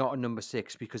 he is not a number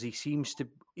 6, because he seems to,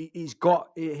 he's got,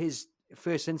 his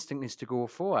first instinct is to go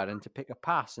forward and to pick a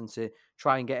pass and to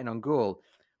try and get in on goal.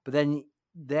 But then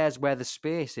there's where the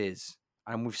space is.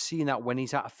 And we've seen that when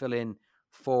he's had to fill in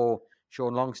for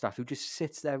Sean Longstaff, who just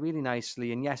sits there really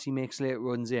nicely. And yes, he makes late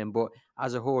runs in, but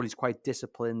as a whole, he's quite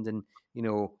disciplined. And,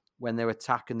 when they're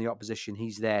attacking the opposition,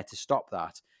 he's there to stop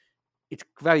that. It's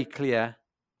very clear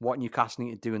what Newcastle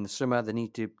need to do in the summer. They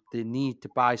need to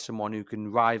buy someone who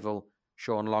can rival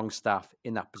Sean Longstaff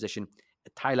in that position.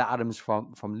 Tyler Adams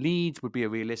from Leeds would be a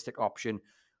realistic option.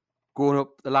 Going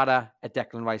up the ladder at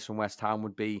Declan Rice from West Ham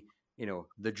would be,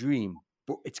 the dream.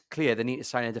 But it's clear they need to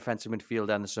sign a defensive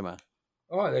midfielder in the summer.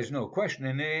 Oh, there's no question,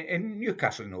 and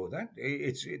Newcastle know that.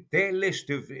 It's their list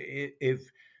of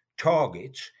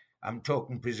targets. I'm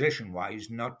talking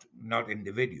position-wise, not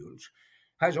individuals.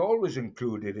 Has always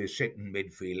included a sitting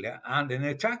midfielder and an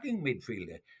attacking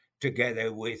midfielder,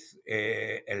 together with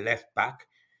a left back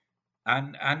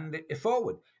and a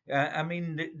forward. I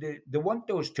mean, they want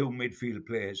those 2 midfield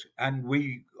players, and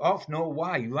we often know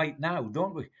why right now,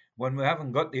 don't we? When we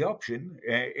haven't got the option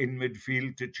in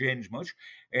midfield to change much,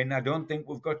 and I don't think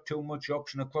we've got too much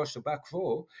option across the back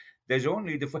 4. There's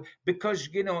only because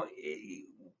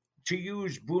to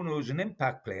use Bruno as an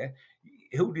impact player,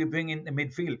 who do you bring into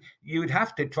midfield? You would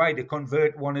have to try to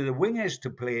convert one of the wingers to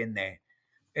play in there.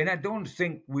 And I don't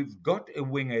think we've got a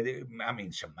winger. I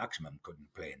mean, Saint-Maximin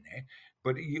couldn't play in there,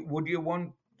 but would you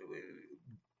want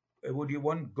Would you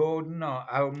want Gordon or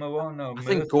Almiron or I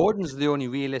think Murphy? Gordon's the only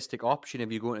realistic option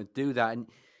if you're going to do that, and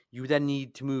you then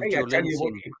need to move Hey, I Joe tell you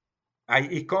what,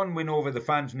 Linton. he can't win over the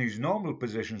fans in his normal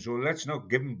position, so let's not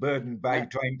give him burden by Uh,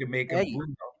 trying to make him hey,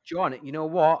 Bruno. John, you know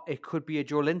what? It could be a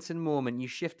Joe Linton moment. You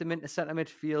shift him into centre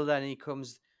midfielder, and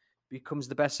becomes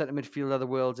the best centre midfielder the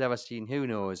world's ever seen. Who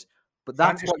knows? But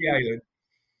that's what Fantasy you.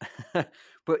 Island.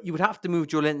 But you would have to move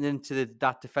Joe Linton into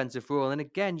that defensive role, and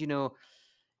again,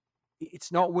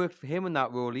 it's not worked for him in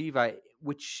that role either,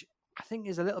 which I think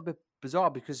is a little bit bizarre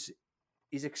because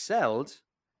he's excelled.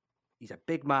 He's a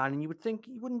big man, and you would think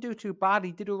he wouldn't do too bad.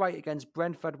 He did all right against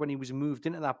Brentford when he was moved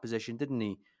into that position, didn't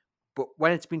he? But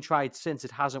when it's been tried since,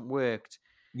 it hasn't worked.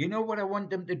 You know what I want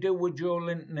them to do with Joe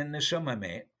Linton in the summer,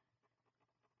 mate?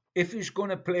 If he's going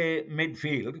to play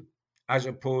midfield as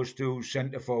opposed to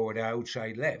centre forward or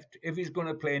outside left, if he's going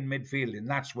to play in midfield and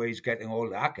that's where he's getting all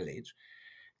the accolades,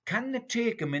 can they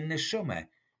take him in the summer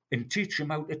and teach him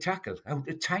how to tackle, how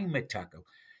to time a tackle?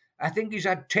 I think he's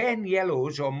had 10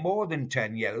 yellows or more than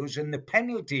 10 yellows, and the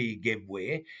penalty he gave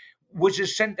way was a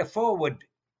centre forward.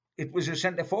 It was a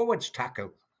centre forward's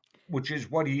tackle, which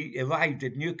is what he arrived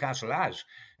at Newcastle as.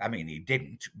 I mean, he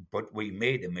didn't, but we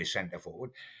made him a centre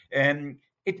forward.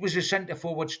 It was a centre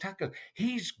forward's tackle.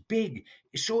 He's big.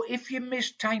 So if you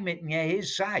mistime it near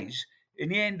his size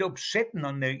and you end up sitting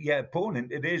on your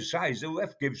opponent at his size, the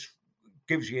ref gives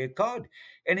you a card.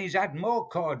 And he's had more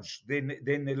cards than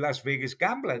the Las Vegas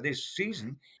Gambler this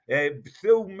season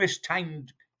through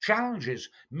mistimed challenges.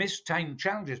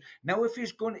 Now, if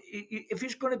he's going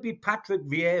to be Patrick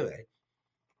Vieira,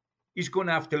 he's going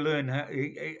to have to learn how.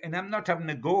 And I'm not having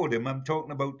a go at him. I'm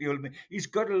talking about the ultimate. He's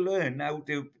got to learn how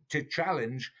to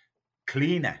challenge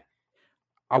cleaner.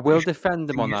 I will He's defend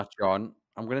him on that, John.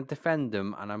 I'm going to defend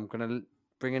him, and I'm going to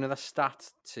bring another stat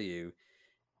to you.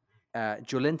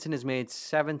 Joe Linton has made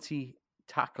 70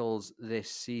 tackles this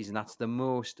season. That's the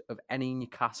most of any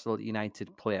Newcastle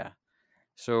United player.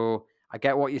 So I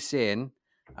get what you're saying,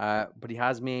 but he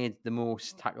has made the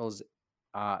most tackles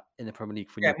in the Premier League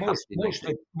for Yeah, Newcastle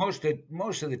United.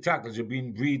 most of the tackles have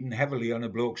been breathing heavily on a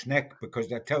bloke's neck because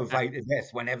they're terrified to death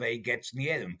whenever he gets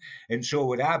near them, and so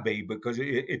would I be because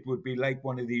it would be like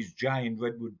one of these giant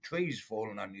redwood trees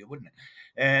falling on you, wouldn't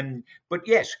it? But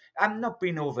yes, I'm not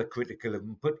being overcritical of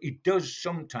him, but he does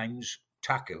sometimes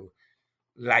tackle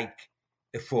like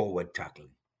a forward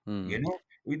tackling. Hmm. You know,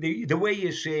 the way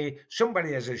you say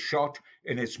somebody has a shot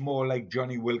and it's more like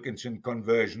Johnny Wilkinson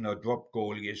conversion or drop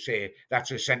goal, you say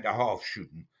that's a centre half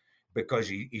shooting because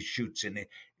he shoots in it.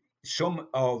 Some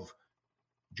of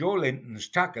Joe Linton's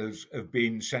tackles have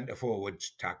been centre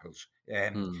forwards tackles.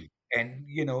 Hmm. And,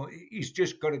 he's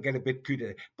just got to get a bit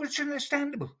cuter. But it's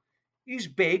understandable. He's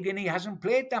big and he hasn't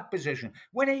played that position.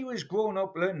 When he was growing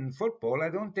up learning football, I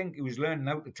don't think he was learning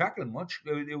how to tackle much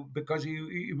because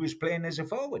he was playing as a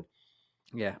forward.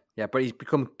 Yeah, yeah, but he's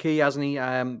become key, hasn't he?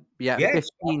 Yeah, Yes,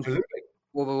 15th absolutely.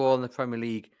 overall in the Premier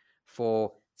League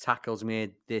for tackles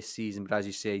made this season. But as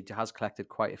you say, he has collected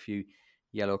quite a few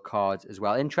yellow cards as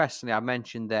well. Interestingly, I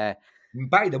mentioned there. And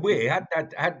by the way, had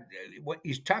what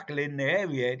his tackle in the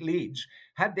area at Leeds,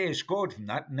 had they scored from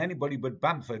that, and anybody but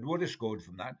Bamford would have scored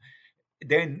from that,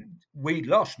 then we'd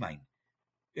lost, mine.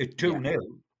 At Yeah, 2-0,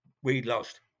 we'd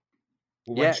lost.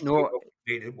 We went yeah, straight no, up and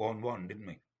made it 1-1, didn't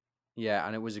we? yeah,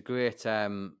 and it was a great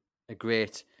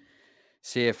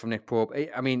save from Nick Pope.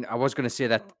 I mean, I was going to say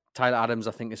that Tyler Adams,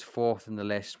 I think, is fourth in the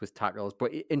list with tackles.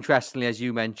 But interestingly, as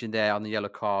you mentioned there on the yellow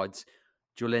cards,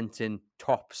 Joe Linton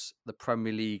tops the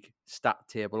Premier League stat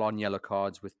table on yellow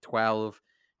cards with 12,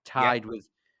 Yeah. tied with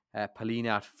Paulina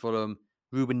at Fulham.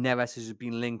 Ruben Neves has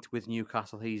been linked with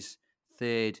Newcastle. He's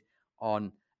third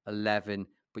on 11.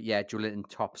 But yeah, Joe Linton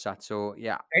tops that. So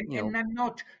yeah, And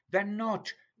they're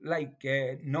not like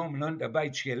Norman Hunter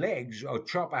bites your legs or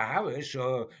Chopper Harris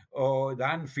or the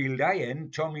Anfield Iron,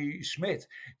 Tommy Smith.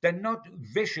 They're not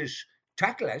vicious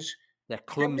tacklers. they're They're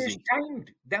clumsy.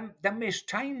 mistimed. They're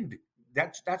mistimed.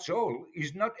 That's all.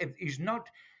 He's not.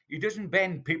 He doesn't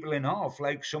bend people in half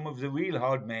like some of the real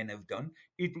hard men have done.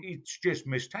 It's just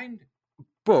mistimed.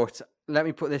 But let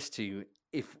me put this to you.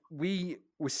 If we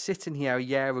were sitting here a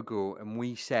year ago and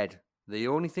we said the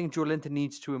only thing Joe Linton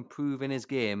needs to improve in his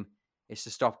game is to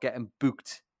stop getting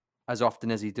booked as often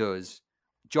as he does,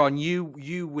 John,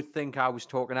 you would think I was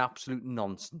talking absolute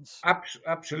nonsense.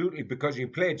 Absolutely, because he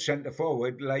played centre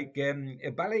forward like a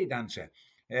ballet dancer.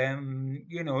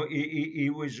 He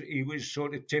was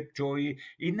sort of tiptoe.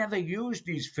 He never used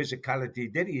his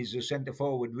physicality, did he? As a centre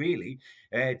forward, really,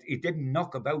 he didn't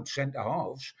knock about centre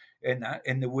halves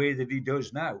in the way that he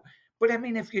does now. But I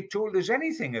mean, if you told us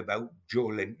anything about Joe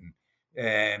Linton,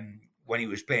 when he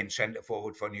was playing centre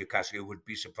forward for Newcastle, you would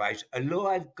be surprised. Although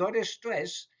I've got to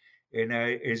stress,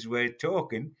 as we're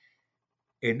talking,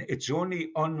 and it's only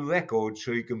on record,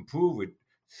 so you can prove it.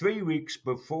 3 weeks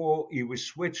before he was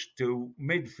switched to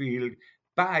midfield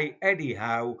by Eddie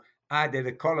Howe, I did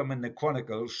a column in the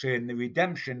Chronicle saying the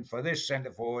redemption for this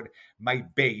centre forward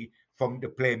might be from to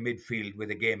play midfield with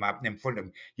the game happening in front of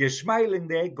him. You're smiling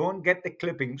there. Go and get the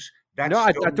clippings. No, That's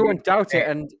I story don't doubt it, there.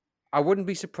 and I wouldn't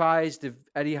be surprised if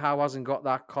Eddie Howe hasn't got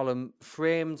that column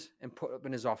framed and put up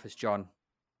in his office, John.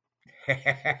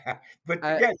 But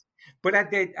Uh, yes, but I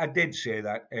did say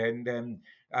that, and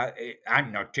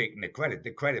I'm not taking the credit.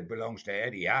 The credit belongs to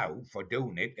Eddie Howe for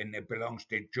doing it, and it belongs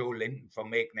to Joe Linton for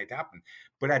making it happen.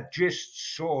 But I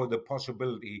just saw the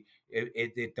possibility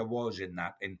that there was in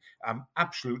that, and I'm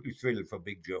absolutely thrilled for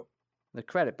Big Joe. the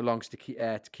credit belongs to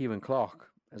Kieran Clark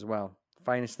as well.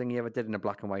 Finest thing he ever did in a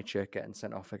black and white shirt, getting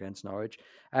sent off against Norwich.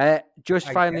 Just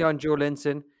I finally guess on Joe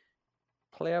Linton,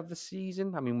 player of the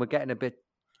season. I mean, we're getting a bit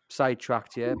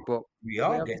sidetracked here, but we player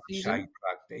are of the getting season.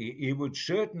 sidetracked. He would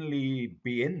certainly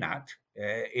be in that,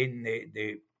 in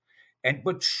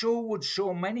but so would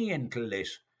so many until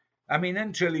this. I mean,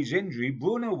 until his injury,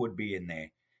 Bruno would be in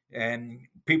there. And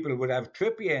people would have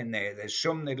Trippier in there. There's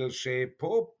some that'll say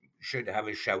Pope should have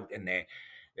a shout in there.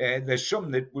 There's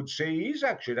some that would say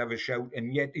Isak should have a shout,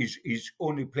 and yet he's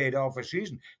only played half a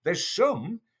season. There's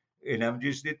some,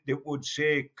 just that would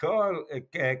say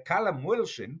Callum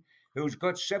Wilson, who's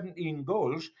got 17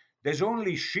 goals. There's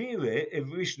only Shearer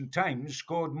of recent times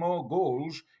scored more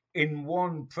goals in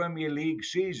one Premier League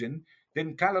season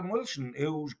than Callum Wilson,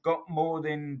 who's got more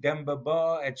than Demba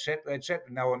Ba, etc., etc.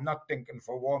 Now, I'm not thinking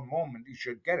for one moment he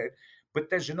should get it, but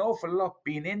there's an awful lot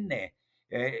being in there,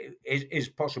 is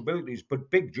possibilities.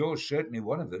 But Big Joe's certainly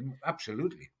one of them,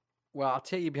 absolutely. Well, I'll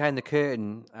take you behind the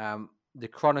curtain. The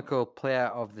Chronicle Player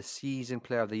of the Season,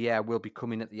 Player of the Year will be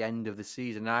coming at the end of the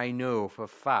season. I know for a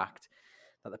fact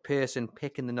that the person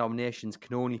picking the nominations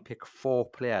can only pick 4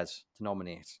 players to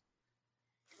nominate.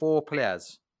 4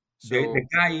 players. The So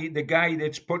guy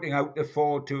that's putting out the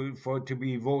four to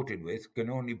be voted with can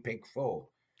only pick four.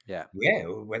 yeah, Yeah,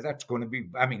 well, that's going to be.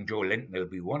 I mean, Joe Linton will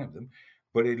be one of them,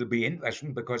 but it'll be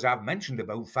interesting because I've mentioned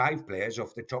about 5 players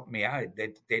off the top of my head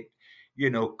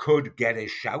that could get a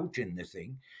shout in the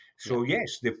thing. yeah. So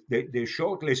yes, the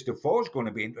short list of four is going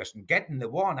to be interesting. Getting the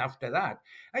one after that,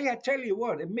 I tell you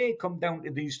what, it may come down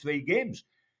to these 3 games.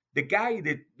 The guy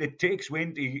that takes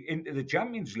Winty into the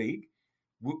Champions League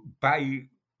by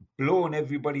blowing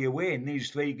everybody away in these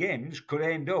 3 games could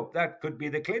end up. That could be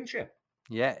the clincher.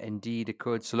 Yeah, indeed it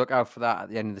could. So look out for that at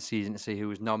the end of the season to see who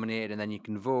was nominated, and then you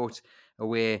can vote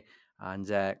away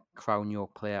and crown your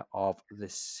player of the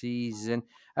season.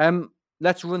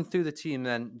 Let's run through the team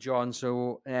then, John.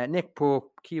 So Nick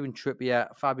Pope, Kieran Trippier,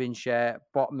 Fabian Schär,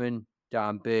 Botman,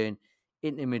 Dan Burn,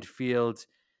 into midfield,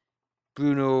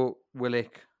 Bruno,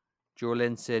 Willock, Joe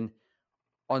Linton.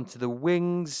 Onto the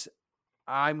wings,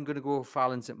 I'm going to go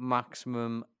Fallon's at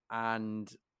maximum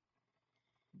and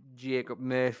Jacob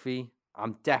Murphy.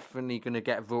 I'm definitely going to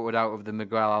get voted out of the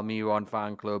Miguel Almiron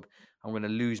fan club. I'm going to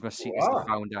lose my seat as the Wow.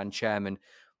 founder and chairman,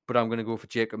 but I'm going to go for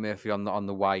Jacob Murphy on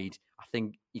the wide. I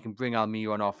think you can bring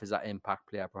Almiron off as that impact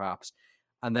player, perhaps,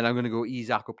 and then I'm going to go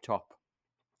Isak up top.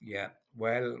 Yeah,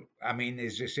 well, I mean,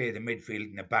 as I say, the midfield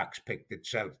and the backs picked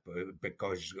itself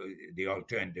because the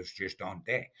alternatives just aren't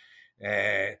there.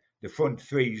 The front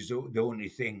three is the only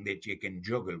thing that you can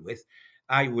juggle with.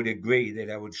 I would agree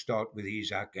that I would start with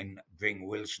Isak and bring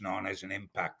Wilson on as an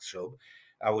impact sub.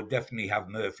 I would definitely have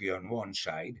Murphy on one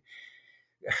side.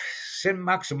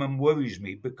 Saint-Maximin worries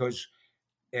me because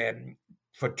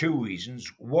for 2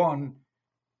 reasons. One,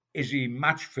 is he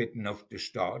match fit enough to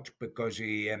start because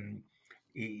he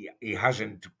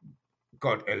hasn't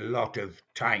got a lot of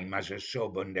time as a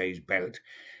sub under his belt,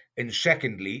 and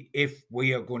secondly, if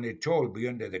we are going to at all be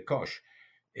under the cosh,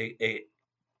 ebbing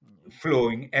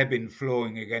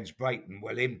flowing against Brighton,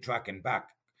 well, him tracking back,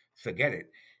 forget it.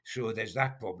 So there's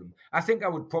that problem. I think I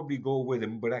would probably go with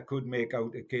him, but I could make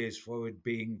out a case for it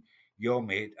being your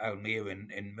mate Almir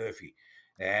and Murphy,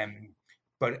 um,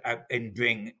 but and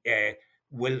bring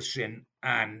Wilson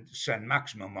and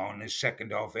Saint-Maximin on as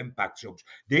second half impact subs.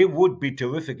 They would be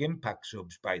terrific impact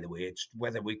subs, by the way. It's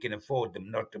whether we can afford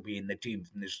them not to be in the team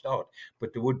from the start,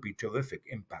 but they would be terrific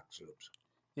impact subs.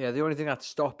 Yeah, the only thing that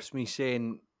stops me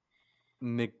saying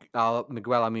Miguel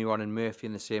Almiron and Murphy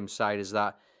on the same side is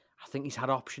that I think he's had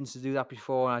options to do that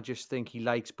before, and I just think he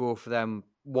likes both of them.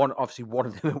 Obviously, one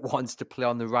of them wants to play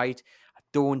on the right. I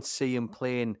don't see him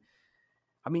playing.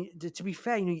 I mean, to be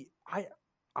fair,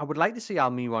 I would like to see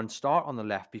Almiron start on the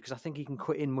left because I think he can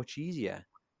cut in much easier.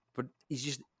 But he's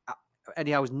just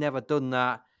Eddie Howe's never done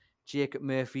that. Jacob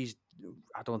Murphy's,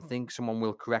 I don't think, someone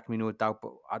will correct me, no doubt,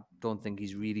 but I don't think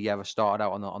he's really ever started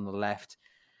out on the left.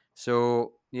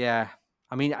 So yeah,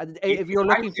 I mean, if you're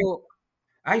looking for,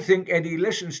 I think Eddie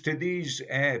listens to these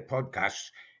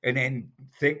podcasts and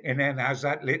then has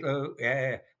that little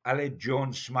Aled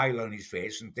Jones smile on his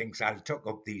face and thinks, I'll tuck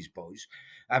up these boys.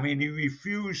 I mean, he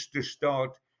refused to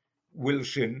start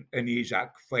Wilson and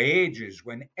Isak for ages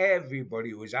when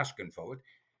everybody was asking for it.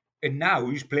 And now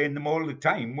he's playing them all the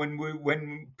time.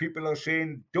 When people are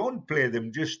saying don't play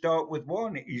them, just start with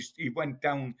one. He went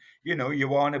down. You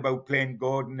warn about playing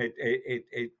Gordon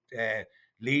at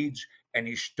Leeds, and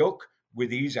he stuck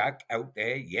with Isak out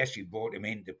there. Yes, he brought him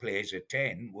in to play as a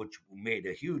 10, which made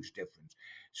a huge difference.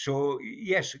 So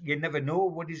yes, you never know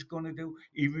what he's going to do.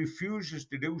 He refuses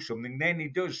to do something, then he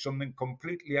does something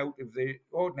completely out of the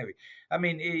ordinary. I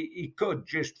mean, he could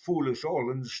just fool us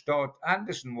all and start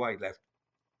Anderson wide left.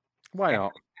 why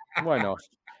not? Why not?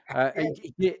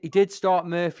 He did start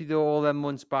Murphy though all them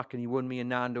months back, and he won me and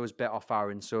Nando's bet off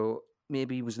Aaron. So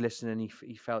maybe he was listening.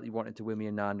 He felt he wanted to win me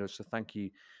and Nando's. So thank you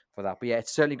for that. But yeah,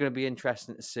 it's certainly going to be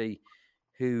interesting to see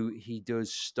who he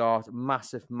does start.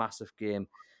 Massive game.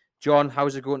 John,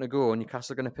 how's it going to go?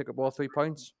 Newcastle going to pick up all 3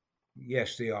 points?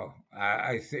 Yes, they are.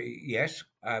 I think yes.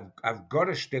 I've got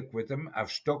to stick with them.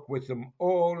 I've stuck with them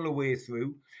all the way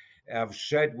through. I've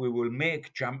said we will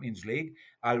make Champions League.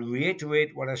 I'll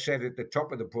reiterate what I said at the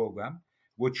top of the program,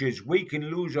 which is we can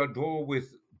lose or draw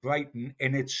with Brighton,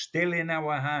 and it's still in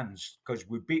our hands because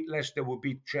we beat Leicester, we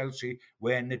beat Chelsea,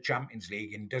 we're in the Champions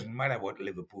League, and it doesn't matter what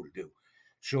Liverpool do.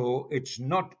 So it's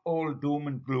not all doom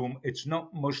and gloom. It's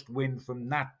not must win from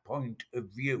that point of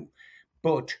view,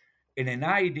 but in an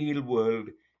ideal world,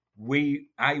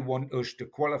 I want us to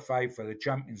qualify for the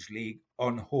Champions League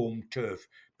on home turf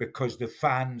because the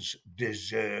fans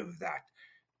deserve that.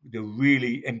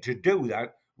 And to do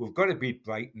that, we've got to beat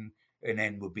Brighton and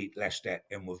then we'll beat Leicester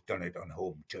and we've done it on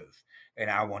home turf. And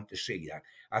I want to see that.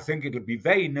 I think it'll be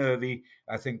very nervy.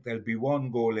 I think there'll be one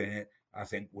goal in it. I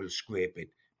think we'll scrape it.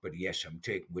 But yes, I'm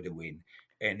taking with a win.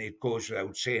 And it goes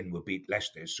without saying we'll beat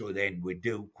Leicester. So then we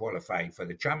do qualify for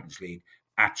the Champions League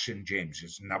at St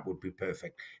James's, and that would be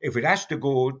perfect. If it has to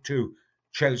go to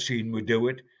Chelsea and we do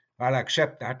it, I'll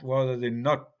accept that rather than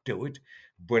not do it.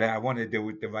 But I want to do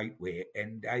it the right way,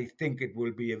 and I think it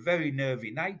will be a very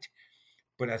nervy night,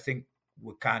 but I think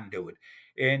we can do it.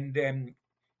 And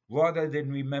rather than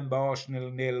remember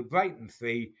Arsenal 0, Brighton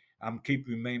 3, I'm keep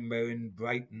remembering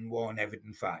Brighton 1,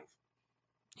 Everton 5.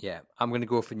 Yeah, I'm going to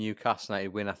go for Newcastle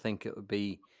United win. I think it would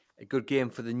be a good game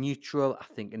for the neutral. I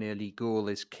think an early goal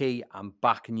is key. I'm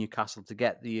backing Newcastle to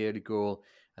get the early goal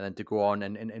and then to go on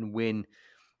and win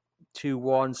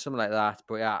 2-1, something like that.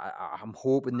 But yeah, I'm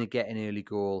hoping they get an early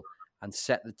goal and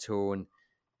set the tone.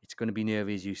 It's going to be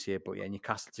nervy, as you say, but yeah,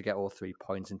 Newcastle to get all 3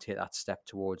 points and take that step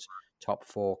towards top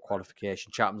 4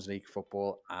 qualification, Champions League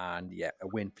football, and yeah, a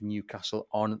win for Newcastle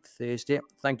on Thursday.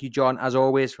 Thank you, John, as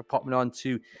always, for popping on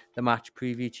to the match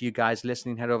preview. To you guys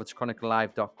listening, head over to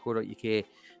chroniclelive.co.uk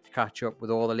to catch up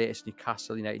with all the latest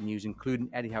Newcastle United news, including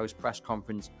Eddie Howe's press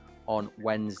conference on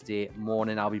Wednesday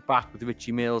morning. I'll be back with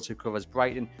Richie Mills, who covers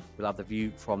Brighton. We'll have the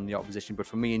view from the opposition. But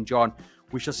for me and John,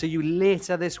 we shall see you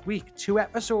later this week. 2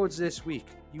 episodes this week.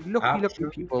 You lucky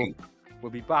people.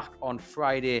 We'll be back on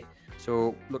Friday.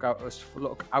 So look out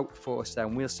for us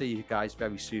then. We'll see you guys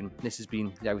very soon. This has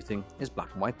been the Everything is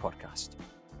Black and White podcast.